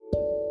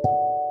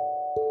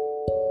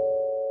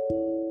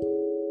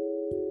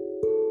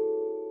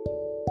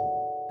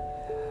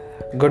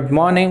Good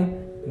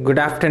morning, good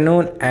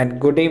afternoon,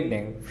 and good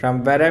evening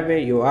from wherever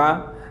you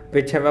are,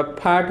 whichever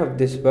part of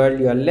this world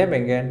you are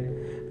living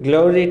in.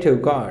 Glory to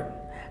God.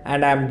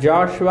 And I'm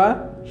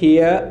Joshua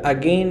here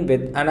again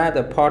with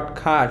another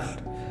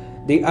podcast,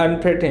 The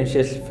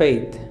Unpretentious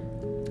Faith.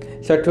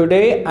 So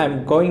today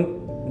I'm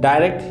going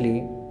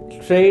directly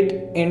straight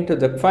into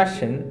the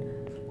question,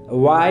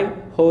 why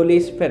Holy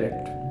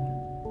Spirit?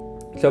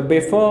 So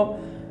before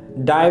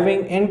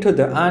diving into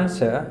the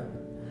answer,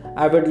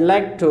 I would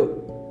like to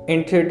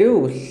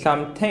introduce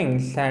some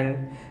things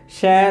and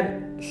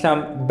share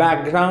some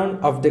background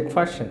of the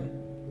question.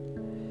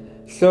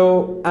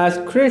 So, as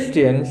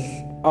Christians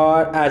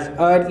or as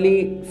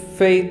early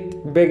faith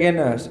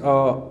beginners,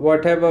 or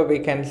whatever we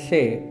can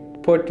say,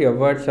 put your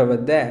words over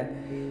there,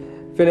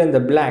 fill in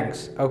the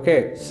blanks.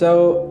 Okay,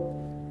 so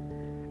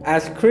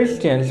as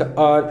Christians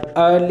or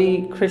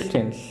early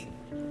Christians,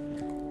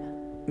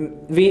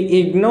 we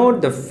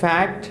ignored the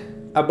fact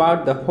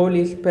about the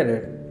Holy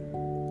Spirit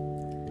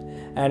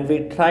and we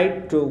try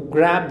to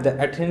grab the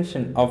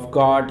attention of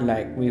God,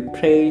 like we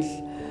praise,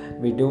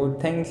 we do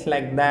things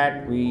like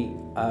that, we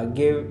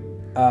give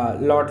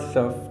lots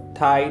of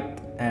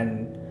tithe,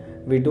 and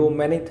we do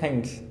many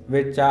things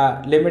which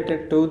are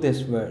limited to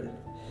this world.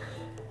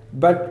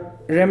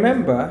 But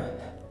remember,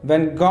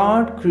 when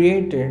God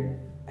created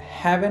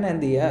heaven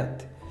and the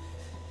earth,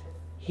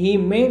 He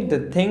made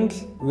the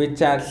things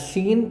which are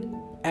seen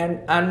and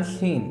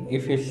unseen.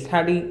 If you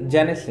study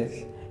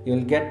Genesis,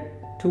 you'll get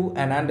to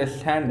an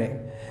understanding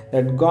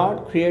that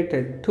God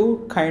created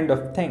two kind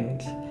of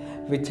things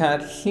which are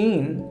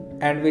seen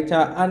and which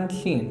are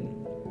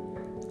unseen,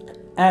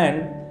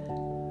 and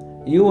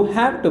you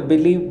have to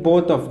believe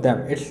both of them.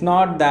 It's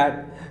not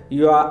that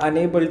you are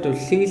unable to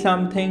see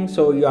something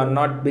so you are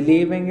not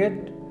believing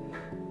it.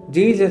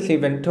 Jesus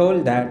even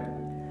told that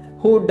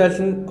who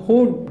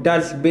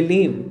does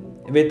believe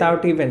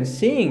without even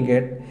seeing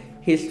it,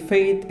 his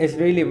faith is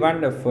really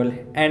wonderful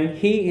and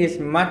he is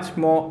much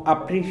more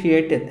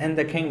appreciated in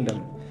the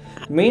kingdom.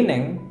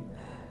 Meaning,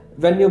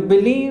 when you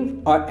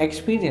believe or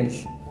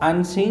experience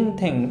unseen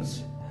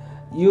things,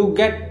 you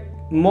get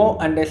more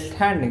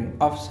understanding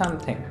of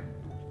something.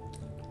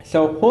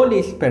 So,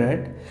 Holy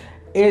Spirit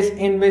is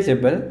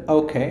invisible,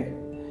 okay,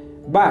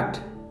 but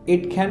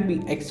it can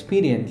be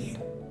experienced.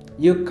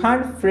 You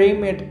can't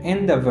frame it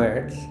in the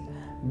words,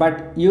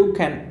 but you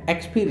can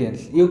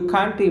experience. You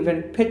can't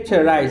even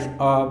picturize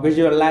or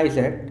visualize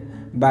it,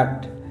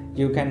 but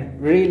you can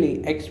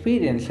really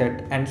experience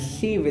it and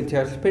see with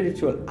your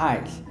spiritual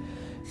eyes.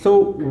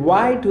 So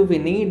why do we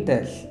need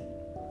this?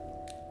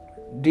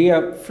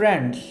 Dear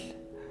friends,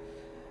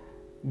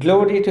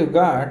 glory to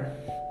God,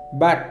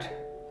 but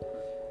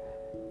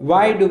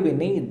why do we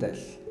need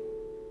this?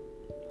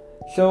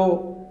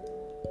 So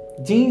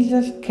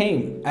Jesus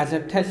came as a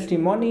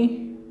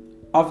testimony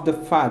of the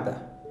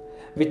Father,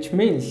 which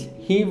means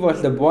He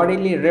was the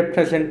bodily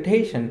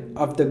representation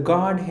of the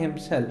God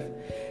Himself.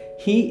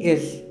 He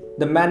is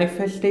the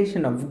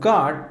manifestation of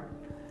God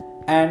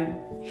and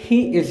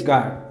He is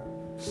God.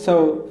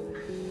 So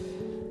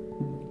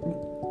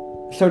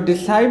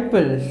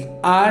disciples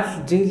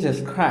asked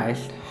Jesus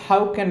Christ,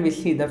 how can we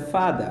see the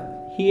Father?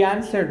 He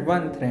answered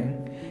one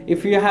thing,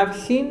 if you have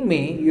seen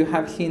me, you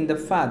have seen the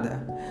Father,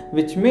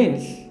 which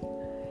means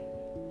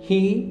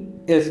He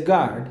is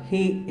God.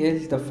 He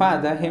is the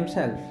Father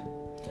Himself.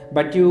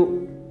 But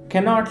you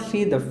cannot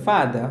see the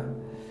Father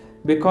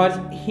because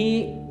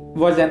He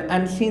was an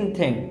unseen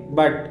thing.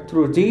 But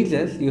through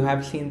Jesus, you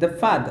have seen the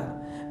Father,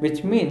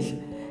 which means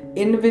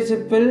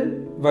invisible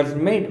was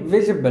made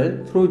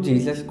visible through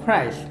Jesus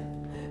Christ.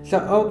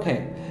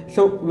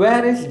 So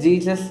where is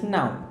Jesus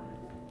now?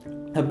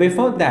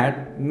 Before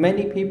that,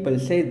 many people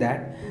say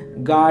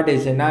that God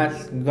is in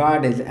us,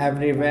 God is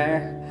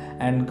everywhere,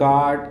 and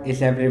God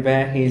is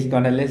everywhere. He is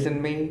gonna listen to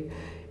me.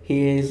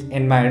 He is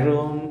in my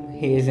room.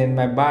 He is in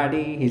my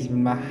body, He's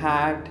in my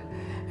heart,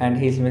 and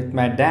He's with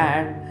my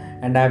dad,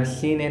 and I've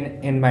seen Him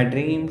in my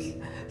dreams.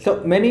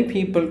 So many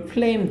people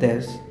claim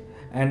this,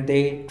 and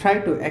they try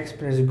to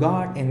express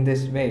God in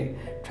this way,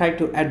 try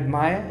to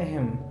admire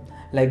Him,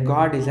 like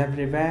God is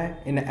everywhere,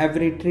 in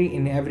every tree,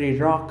 in every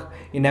rock,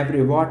 in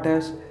every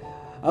waters.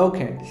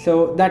 Okay,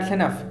 so that's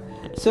enough.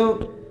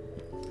 So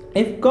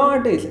if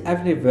God is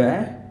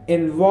everywhere,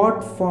 in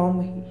what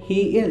form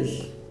He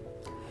is?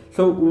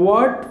 So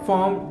what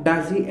form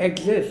does He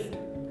exist?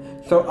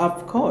 So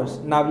of course,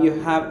 now you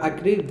have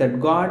agreed that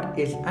God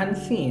is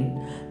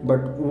unseen,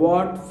 but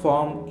what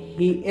form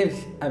He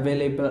is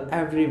available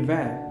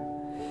everywhere.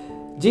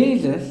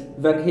 Jesus,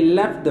 when He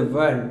left the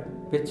world,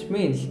 which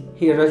means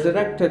He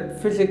resurrected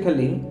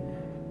physically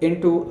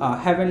into a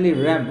heavenly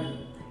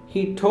realm,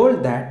 He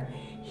told that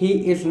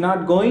He is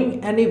not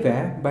going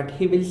anywhere, but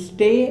He will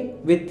stay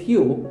with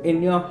you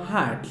in your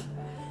hearts.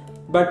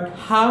 But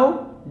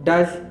how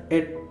does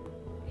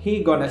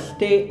He gonna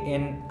stay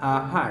in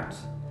our hearts?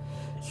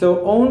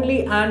 So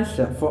only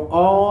answer for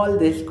all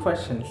these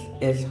questions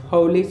is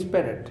Holy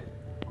Spirit.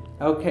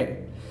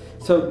 Okay,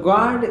 so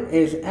God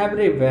is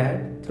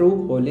everywhere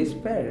through Holy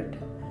Spirit.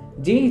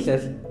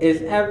 Jesus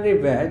is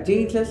everywhere.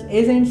 Jesus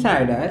is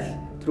inside us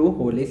through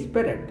Holy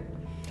Spirit.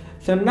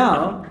 So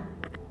now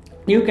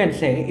you can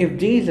say, if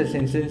Jesus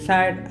is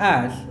inside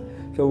us,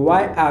 so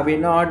why are we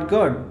not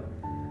good?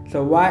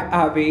 So why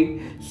are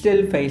we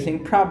still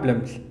facing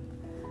problems?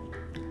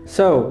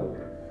 So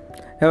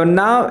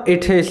now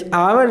it is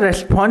our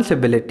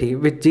responsibility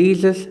which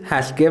Jesus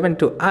has given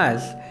to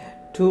us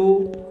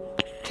to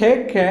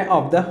take care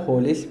of the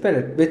Holy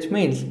Spirit, which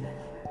means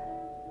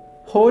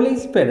Holy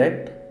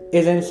Spirit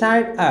is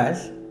inside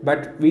us,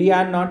 but we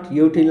are not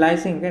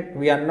utilizing it,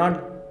 we are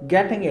not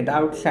getting it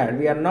outside,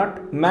 we are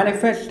not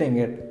manifesting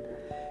it.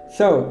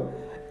 So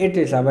it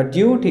is our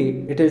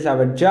duty, it is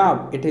our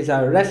job, it is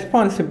our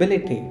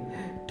responsibility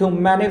to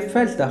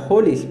manifest the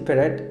Holy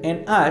Spirit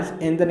in us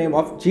in the name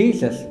of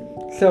Jesus.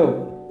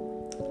 So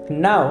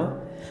now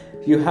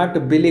you have to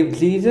believe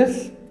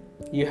Jesus,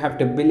 you have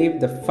to believe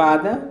the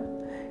Father,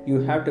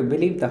 you have to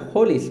believe the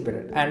Holy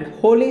Spirit, and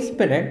Holy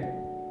Spirit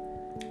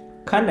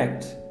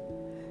connects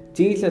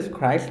Jesus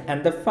Christ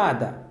and the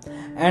Father,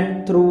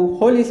 and through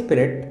Holy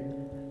Spirit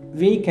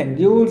we can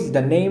use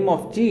the name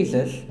of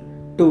Jesus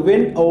to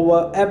win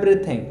over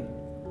everything.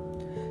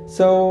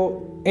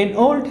 So in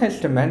Old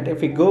Testament,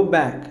 if we go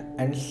back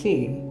and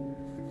see,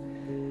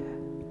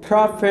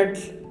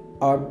 prophets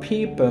or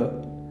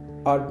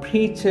people or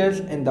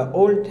preachers in the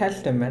Old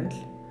Testament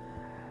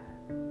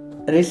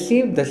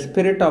received the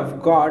Spirit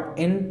of God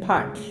in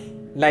parts.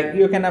 Like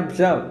you can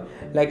observe,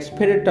 like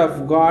Spirit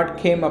of God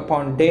came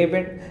upon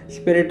David,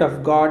 Spirit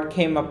of God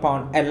came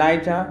upon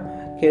Elijah,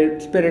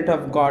 Spirit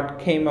of God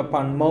came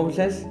upon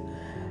Moses.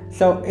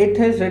 So it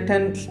is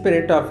written,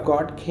 Spirit of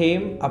God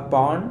came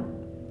upon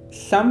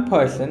some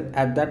person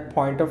at that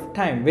point of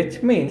time,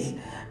 which means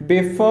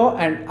before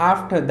and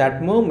after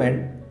that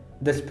moment,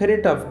 the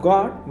Spirit of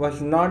God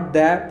was not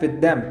there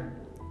with them.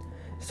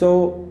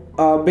 So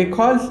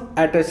because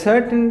at a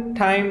certain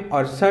time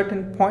or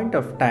certain point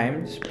of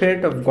time,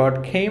 Spirit of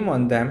God came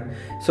on them,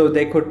 so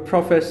they could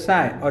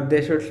prophesy or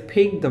they should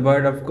speak the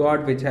word of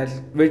God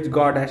which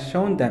God has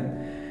shown them.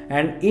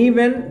 And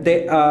even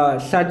they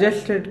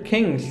suggested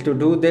kings to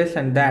do this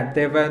and that.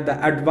 They were the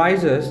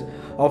advisors,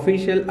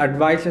 official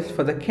advisors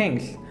for the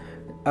kings,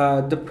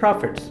 the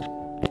prophets.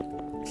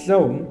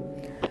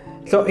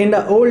 So in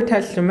the Old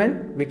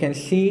Testament, we can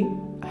see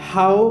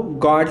how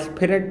God's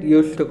Spirit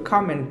used to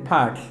come in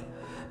parts,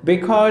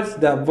 because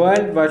the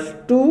world was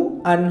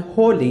too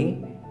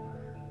unholy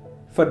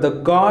for the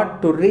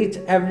God to reach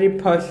every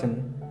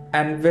person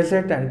and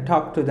visit and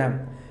talk to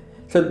them.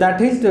 So that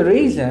is the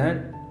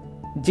reason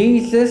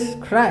Jesus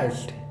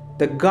Christ,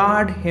 the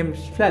God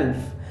Himself,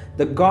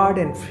 the God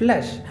in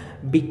flesh,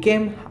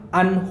 became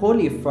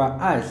unholy for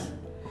us.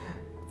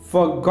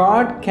 For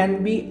God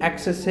can be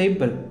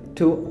accessible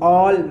to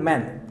all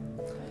men.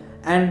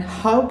 And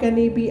how can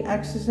He be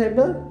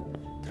accessible?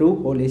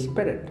 Through Holy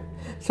Spirit.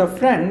 So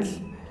friends,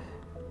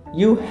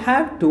 you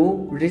have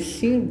to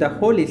receive the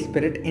Holy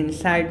Spirit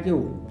inside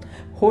you.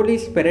 Holy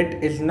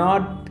Spirit is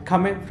not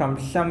coming from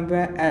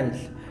somewhere else.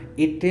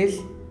 It is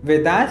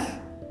with us.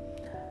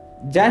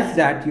 Just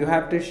that you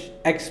have to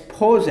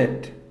expose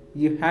it.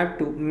 You have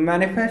to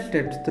manifest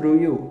it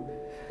through you.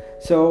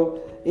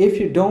 So if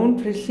you don't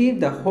receive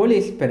the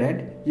Holy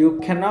Spirit, you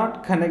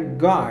cannot connect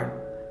God.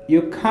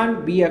 You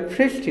can't be a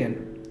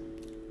Christian.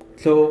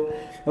 So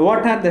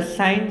what are the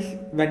signs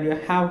when you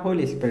have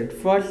Holy Spirit?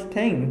 First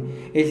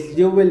thing is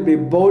you will be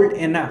bold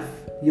enough.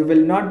 You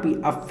will not be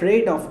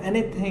afraid of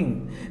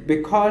anything,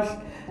 because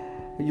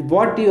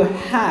what you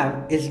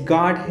have is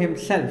God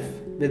Himself,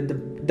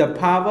 with the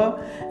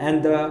power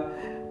and the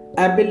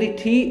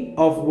ability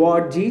of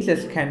what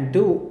Jesus can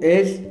do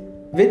is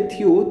with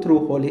you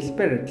through Holy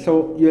Spirit.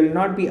 So you will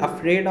not be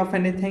afraid of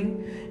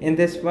anything in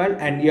this world,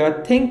 and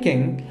your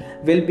thinking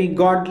will be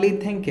godly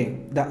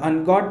thinking. The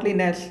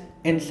ungodliness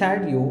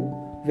inside you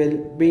will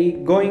be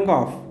going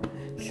off.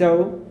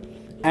 So,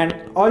 and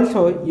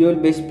also you will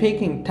be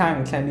speaking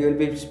tongues, and you will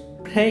be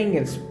praying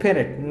in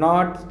spirit,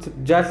 not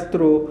just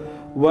through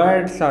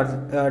words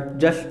or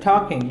just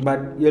talking, but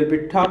you'll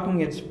be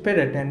talking in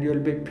spirit and you'll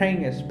be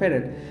praying in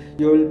spirit.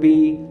 You will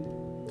be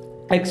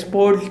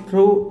exposed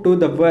through to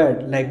the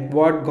word, like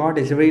what God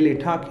is really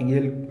talking.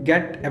 You'll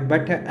get a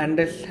better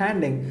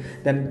understanding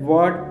than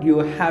what you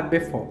have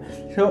before.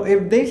 So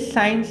if these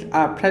signs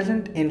are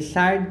present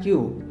inside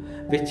you,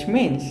 which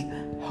means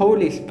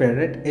Holy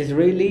Spirit is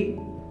really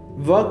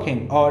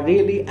working or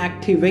really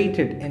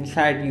activated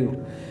inside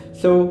you.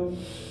 So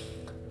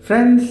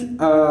friends,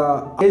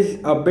 is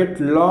a bit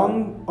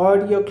long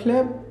audio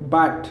clip,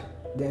 but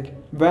they're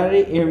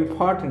very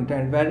important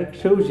and very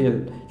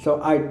crucial.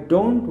 So I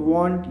don't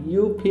want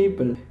you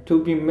people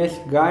to be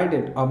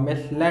misguided or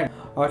misled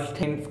or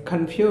stay in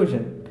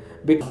confusion,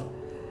 because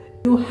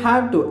you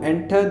have to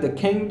enter the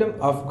kingdom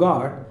of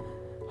God.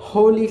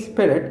 Holy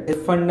Spirit is a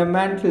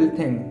fundamental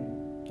thing.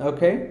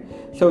 Okay,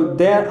 so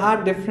there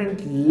are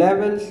different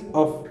levels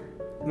of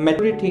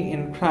maturity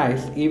in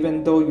Christ,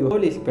 even though you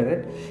Holy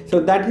Spirit. So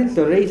that is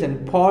the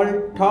reason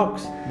Paul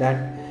talks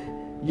that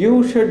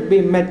you should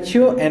be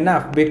mature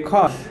enough,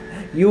 because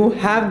you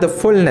have the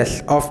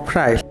fullness of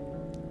Christ.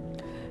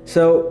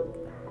 So,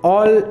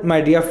 all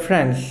my dear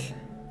friends,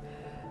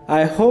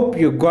 I hope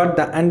you got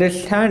the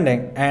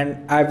understanding,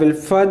 and I will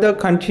further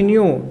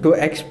continue to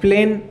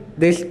explain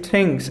these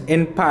things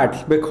in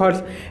parts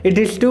because it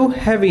is too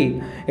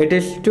heavy, it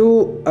is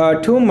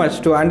too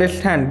much to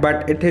understand,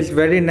 but it is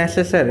very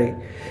necessary.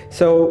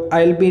 So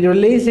I'll be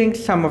releasing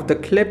some of the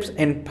clips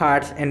in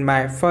parts in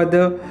my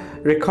further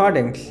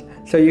recordings,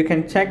 so you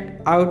can check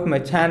out my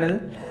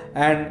channel.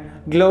 And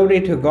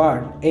glory to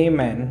God.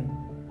 Amen.